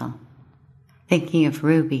the metal. Thinking of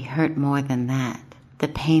Ruby hurt more than that. The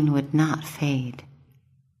pain would not fade.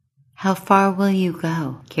 "How far will you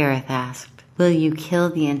go?" Gareth asked. "Will you kill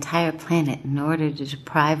the entire planet in order to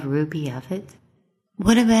deprive Ruby of it?"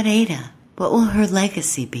 "What about Ada? What will her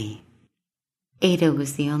legacy be?" Ada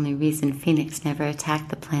was the only reason Phoenix never attacked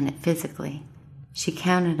the planet physically. She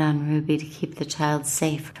counted on Ruby to keep the child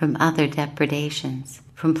safe from other depredations,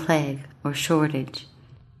 from plague or shortage.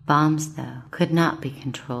 Bombs, though, could not be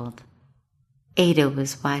controlled. Ada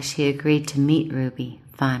was why she agreed to meet Ruby,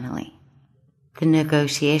 finally. The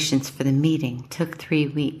negotiations for the meeting took 3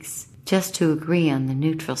 weeks, just to agree on the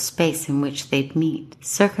neutral space in which they'd meet.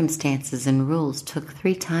 Circumstances and rules took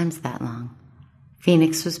 3 times that long.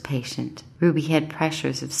 Phoenix was patient. Ruby had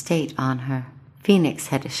pressures of state on her. Phoenix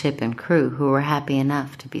had a ship and crew who were happy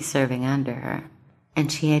enough to be serving under her.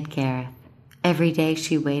 And she had Gareth. Every day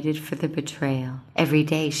she waited for the betrayal. Every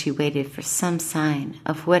day she waited for some sign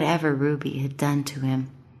of whatever Ruby had done to him.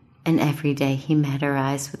 And every day he met her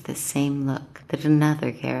eyes with the same look that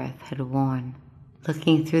another Gareth had worn,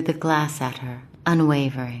 looking through the glass at her,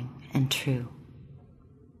 unwavering and true.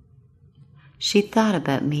 She'd thought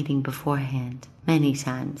about meeting beforehand, many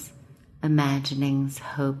times, imaginings,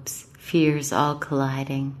 hopes, fears all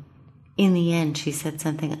colliding. In the end, she said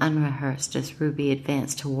something unrehearsed as Ruby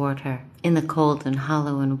advanced toward her, in the cold and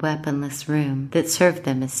hollow and weaponless room that served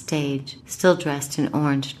them as stage, still dressed in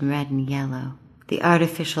orange and red and yellow. The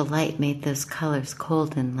artificial light made those colors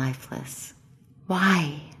cold and lifeless.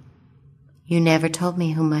 "Why?" "You never told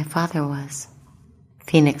me who my father was."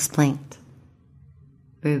 Phoenix blinked.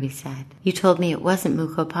 Ruby said, "You told me it wasn't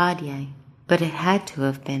Mukhopadhyay, but it had to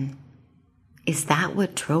have been." "Is that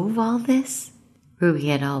what drove all this?" Ruby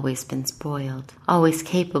had always been spoiled, always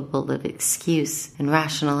capable of excuse and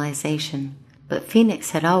rationalization, but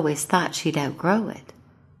Phoenix had always thought she'd outgrow it.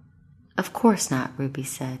 "Of course not," Ruby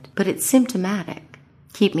said, "but it's symptomatic.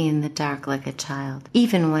 Keep me in the dark like a child,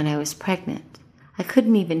 even when I was pregnant. I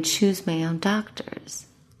couldn't even choose my own doctors.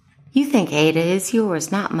 You think Ada is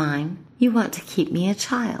yours, not mine. You want to keep me a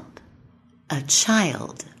child." "A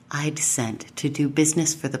child I'd sent to do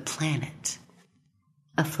business for the planet."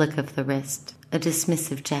 A flick of the wrist, a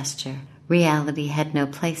dismissive gesture. Reality had no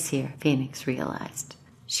place here, Phoenix realized.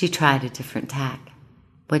 She tried a different tack.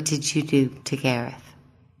 "What did you do to Gareth?"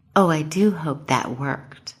 "Oh, I do hope that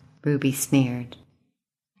worked," Ruby sneered.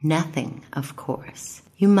 "Nothing, of course.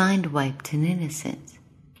 You mind-wiped an innocent.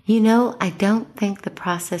 You know, I don't think the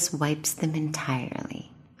process wipes them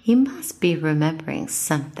entirely. You must be remembering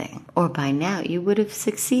something, or by now you would have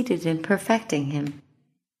succeeded in perfecting him.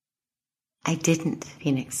 I didn't,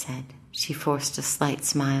 Phoenix said. She forced a slight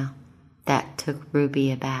smile. That took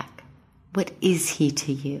Ruby aback. What is he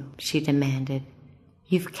to you? She demanded.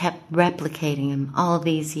 You've kept replicating him all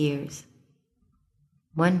these years.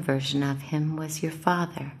 One version of him was your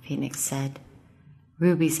father, Phoenix said.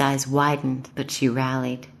 Ruby's eyes widened, but she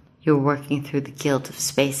rallied. You're working through the guilt of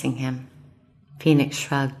spacing him. Phoenix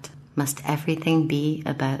shrugged. Must everything be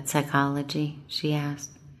about psychology? She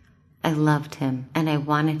asked. I loved him, and I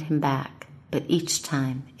wanted him back, but each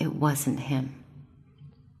time it wasn't him.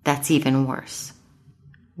 That's even worse.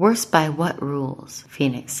 Worse by what rules?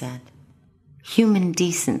 Phoenix said. Human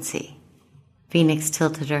decency. Phoenix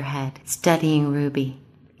tilted her head, studying Ruby.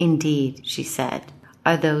 Indeed, she said.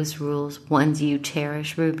 Are those rules ones you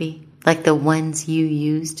cherish, Ruby? Like the ones you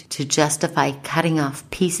used to justify cutting off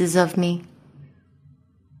pieces of me?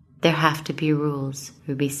 There have to be rules,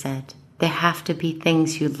 Ruby said. There have to be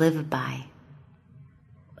things you live by.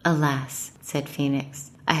 Alas, said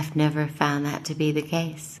Phoenix, I have never found that to be the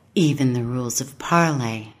case. Even the rules of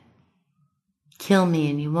parley. Kill me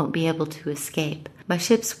and you won't be able to escape. My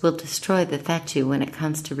ships will destroy the Thetchu when it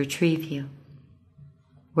comes to retrieve you.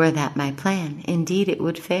 Were that my plan, indeed it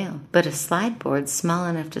would fail, but a slide board small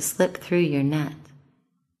enough to slip through your net.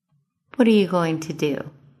 What are you going to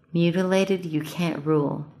do? Mutilated you can't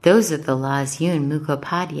rule. Those are the laws you and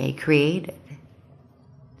Mukhopadhyay created.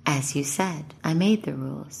 As you said, I made the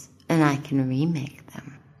rules, and I can remake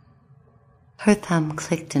them. Her thumb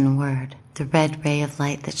clicked in word. The red ray of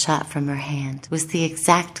light that shot from her hand was the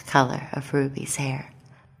exact color of Ruby's hair.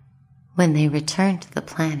 When they returned to the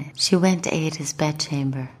planet, she went to Ada's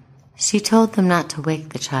bedchamber. She told them not to wake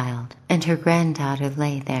the child, and her granddaughter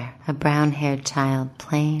lay there, a brown-haired child,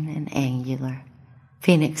 plain and angular.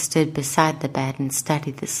 Phoenix stood beside the bed and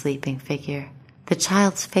studied the sleeping figure. The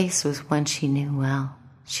child's face was one she knew well.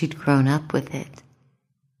 She'd grown up with it.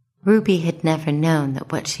 Ruby had never known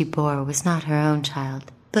that what she bore was not her own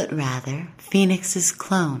child, but rather Phoenix's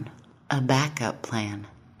clone, a backup plan.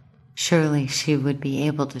 Surely she would be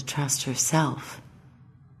able to trust herself.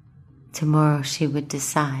 Tomorrow she would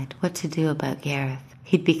decide what to do about Gareth.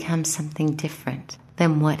 He'd become something different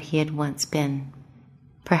than what he had once been.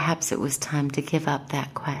 Perhaps it was time to give up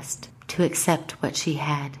that quest, to accept what she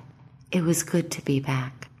had. It was good to be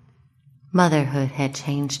back. Motherhood had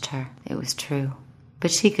changed her, it was true,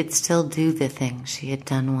 but she could still do the things she had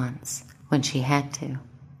done once, when she had to.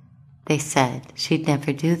 They said she'd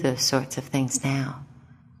never do those sorts of things now,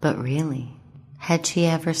 but really, had she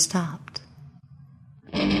ever stopped?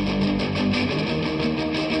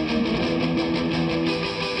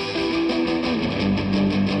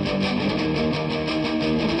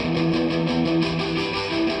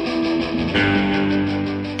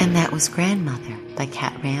 And that was Grandmother by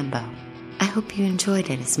Cat Rambo. I hope you enjoyed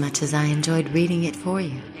it as much as I enjoyed reading it for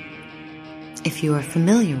you. If you are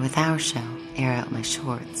familiar with our show, Air Out My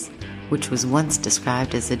Shorts, which was once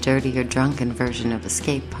described as a dirty or drunken version of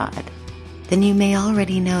Escape Pod, then you may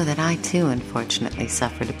already know that I too unfortunately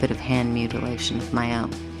suffered a bit of hand mutilation of my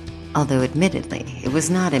own. Although admittedly, it was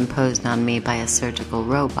not imposed on me by a surgical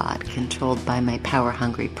robot controlled by my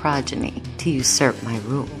power-hungry progeny to usurp my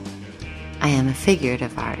rule. I am a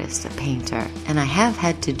figurative artist, a painter, and I have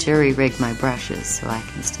had to jury-rig my brushes so I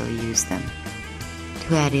can still use them.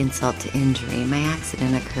 To add insult to injury, my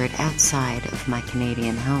accident occurred outside of my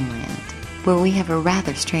Canadian homeland, where we have a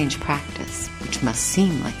rather strange practice, which must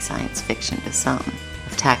seem like science fiction to some,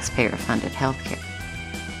 of taxpayer-funded healthcare.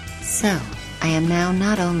 So, I am now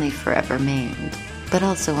not only forever maimed, but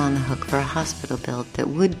also on the hook for a hospital bill that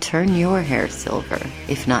would turn your hair silver,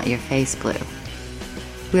 if not your face blue.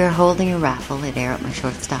 We are holding a raffle at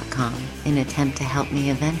airoutmyshorts.com in an attempt to help me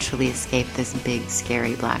eventually escape this big,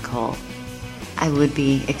 scary black hole. I would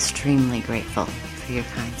be extremely grateful for your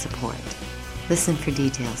kind support. Listen for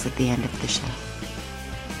details at the end of the show.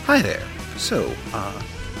 Hi there. So,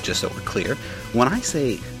 just so we're clear, when I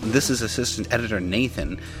say this is Assistant Editor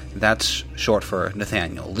Nathan, that's short for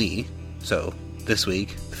Nathaniel Lee. So, this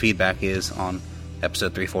week, the feedback is on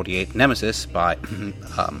episode 348, Nemesis, by,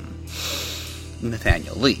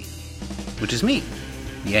 Nathaniel Lee, which is me.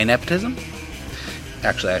 Yay, nepotism?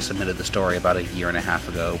 Actually, I submitted the story about a year and a half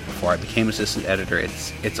ago before I became assistant editor.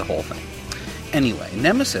 It's a whole thing. Anyway,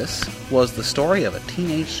 Nemesis was the story of a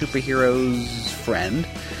teenage superhero's friend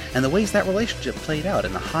and the ways that relationship played out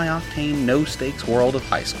in the high-octane, no-stakes world of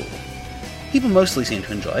high school. People mostly seem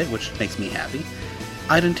to enjoy it, which makes me happy.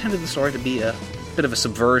 I'd intended the story to be a bit of a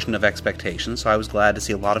subversion of expectations, so I was glad to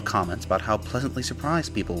see a lot of comments about how pleasantly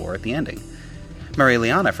surprised people were at the ending. Mary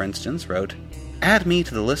Liana, for instance, wrote, "Add me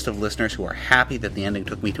to the list of listeners who are happy that the ending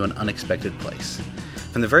took me to an unexpected place.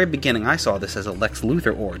 From the very beginning, I saw this as a Lex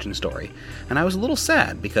Luthor origin story, and I was a little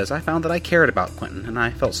sad because I found that I cared about Quentin, and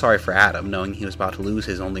I felt sorry for Adam, knowing he was about to lose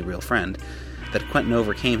his only real friend. That Quentin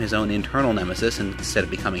overcame his own internal nemesis instead of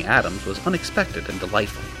becoming Adam's was unexpected and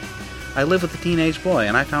delightful. I live with a teenage boy,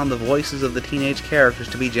 and I found the voices of the teenage characters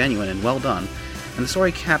to be genuine and well done, and the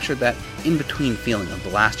story captured that in-between feeling of the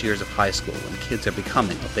last years of high school when kids are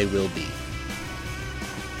becoming what they will be.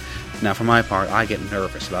 Now, for my part, I get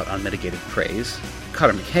nervous about unmitigated praise.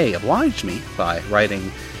 Cutter McKay obliged me by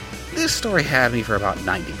writing, "This story had me for about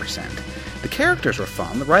 90%. The characters were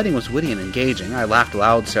fun, the writing was witty and engaging, I laughed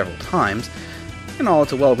aloud several times. In all,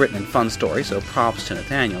 it's a well-written and fun story, so props to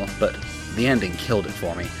Nathaniel, but the ending killed it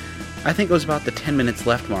for me. I think it was about the 10 minutes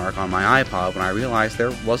left mark on my iPod when I realized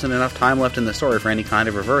there wasn't enough time left in the story for any kind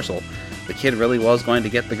of reversal. The kid really was going to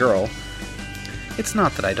get the girl. It's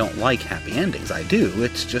not that I don't like happy endings, I do,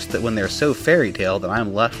 it's just that when they're so fairy tale that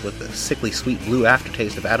I'm left with the sickly sweet blue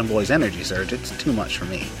aftertaste of Adam Boy's energy surge, it's too much for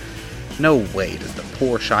me. No way does the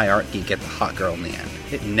poor shy art geek get the hot girl in the end.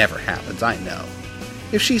 It never happens, I know.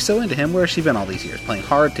 If she's so into him, where's she been all these years, playing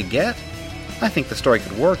hard to get? I think the story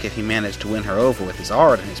could work if he managed to win her over with his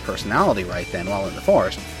art and his personality right then while in the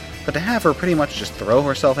forest, but to have her pretty much just throw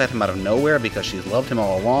herself at him out of nowhere because she's loved him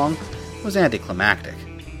all along was anticlimactic.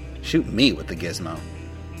 Shoot me with the gizmo.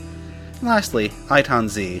 Lastly, Iton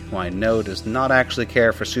Z, who I know does not actually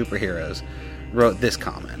care for superheroes, wrote this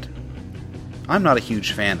comment. I'm not a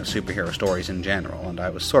huge fan of superhero stories in general, and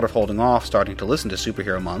I was sort of holding off starting to listen to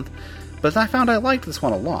Superhero Month, but I found I liked this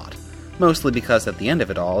one a lot. Mostly because at the end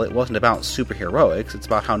of it all, it wasn't about superheroics, it's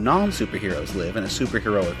about how non-superheroes live in a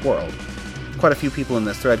superheroic world. Quite a few people in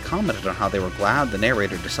this thread commented on how they were glad the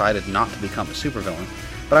narrator decided not to become a supervillain,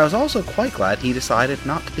 but I was also quite glad he decided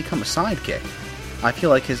not to become a sidekick. I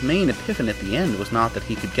feel like his main epiphany at the end was not that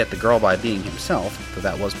he could get the girl by being himself, though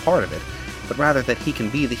that was part of it, but rather that he can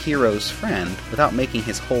be the hero's friend without making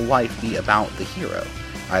his whole life be about the hero,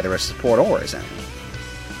 either as support or as enemy.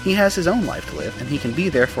 He has his own life to live, and he can be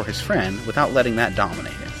there for his friend without letting that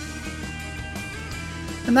dominate him.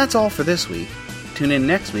 And that's all for this week. Tune in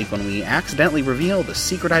next week when we accidentally reveal the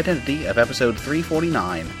secret identity of episode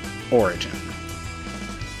 349, Origin.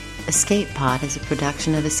 Escape Pod is a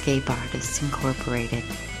production of Escape Artists Incorporated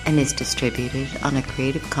and is distributed on a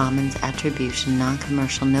Creative Commons Attribution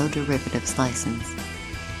Non-Commercial No Derivatives license.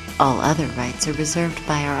 All other rights are reserved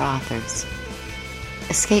by our authors.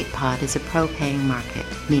 Escape Pod is a pro-paying market,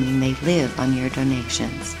 meaning they live on your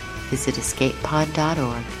donations. Visit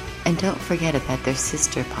escapepod.org and don't forget about their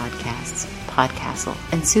sister podcasts, Podcastle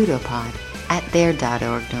and Pseudopod, at their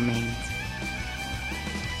 .org domains.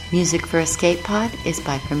 Music for Escape Pod is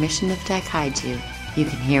by permission of Daikaiju. You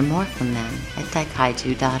can hear more from them at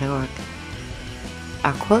daikaiju.org.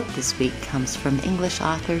 Our quote this week comes from English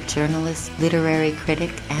author, journalist, literary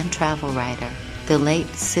critic, and travel writer, the late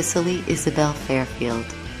Cicely Isabel Fairfield,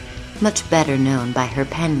 much better known by her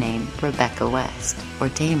pen name Rebecca West, or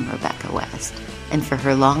Dame Rebecca West, and for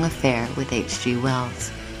her long affair with H.G.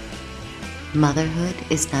 Wells. Motherhood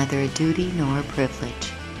is neither a duty nor a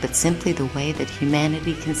privilege, but simply the way that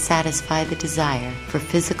humanity can satisfy the desire for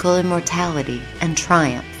physical immortality and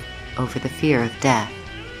triumph over the fear of death.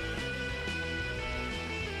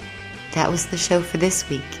 That was the show for this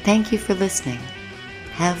week. Thank you for listening.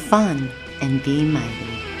 Have fun and be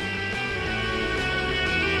mighty.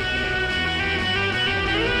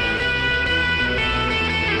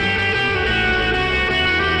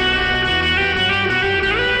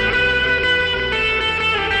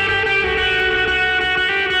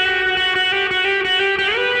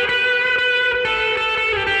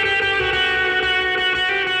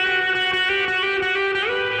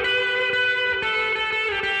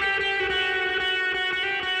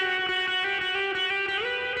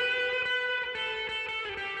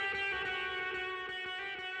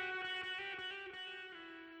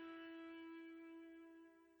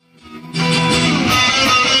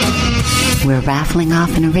 We're raffling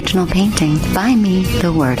off an original painting by me,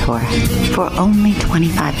 the Word Whore. For only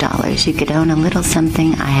 $25, you could own a little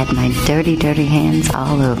something I had my dirty, dirty hands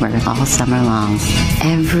all over all summer long.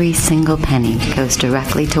 Every single penny goes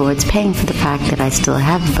directly towards paying for the fact that I still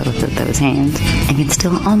have both of those hands and can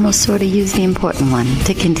still almost sort of use the important one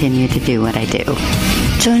to continue to do what I do.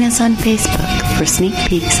 Join us on Facebook for sneak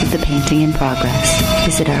peeks of the painting in progress.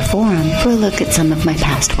 Visit our forum for a look at some of my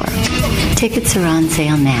past work. Tickets are on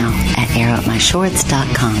sale now at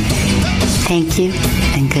airupmyshorts.com. Thank you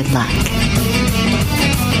and good luck.